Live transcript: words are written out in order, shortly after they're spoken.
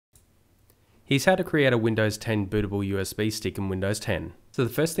Here's how to create a Windows 10 bootable USB stick in Windows 10. So the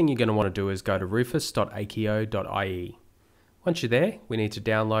first thing you're going to want to do is go to rufus.akio.ie. Once you're there, we need to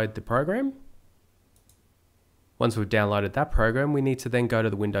download the program. Once we've downloaded that program, we need to then go to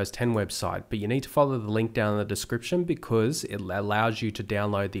the Windows 10 website, but you need to follow the link down in the description because it allows you to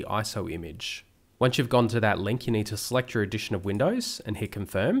download the ISO image. Once you've gone to that link, you need to select your edition of Windows and hit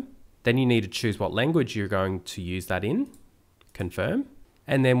confirm. Then you need to choose what language you're going to use that in, confirm,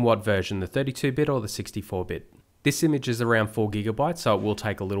 and then what version, the 32-bit or the 64-bit. This image is around 4 GB, so it will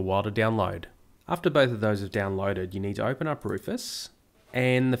take a little while to download. After both of those have downloaded, you need to open up Rufus,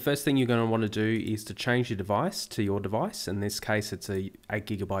 and the first thing you're going to want to do is to change your device to your device. In this case, it's a 8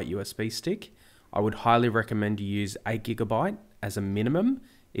 GB USB stick. I would highly recommend you use 8 GB as a minimum.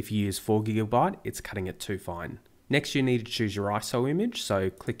 If you use 4 GB, it's cutting it too fine. Next, you need to choose your ISO image,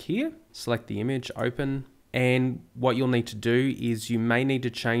 so click here, select the image, open, and what you'll need to do is you may need to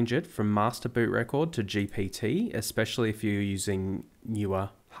change it from master boot record to GPT, especially if you're using newer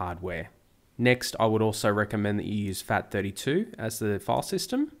hardware. Next, I would also recommend that you use FAT32 as the file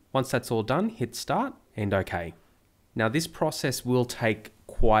system. Once that's all done, hit start and OK. Now this process will take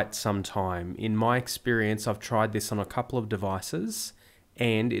quite some time. In my experience, I've tried this on a couple of devices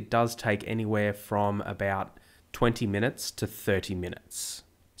and it does take anywhere from about 20 minutes to 30 minutes.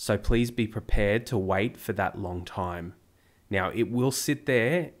 So please be prepared to wait for that long time. Now it will sit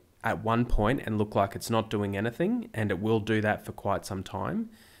there at one point and look like it's not doing anything, and it will do that for quite some time.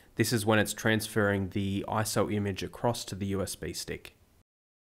 This is when it's transferring the ISO image across to the USB stick.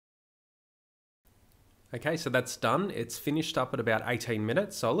 Okay, so that's done. It's finished up at about 18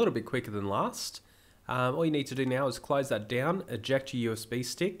 minutes, so a little bit quicker than last. All you need to do now is close that down, eject your USB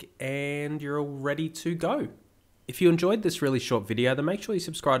stick, and you're all ready to go. If you enjoyed this really short video, then make sure you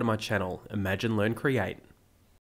subscribe to my channel, Imagine, Learn, Create.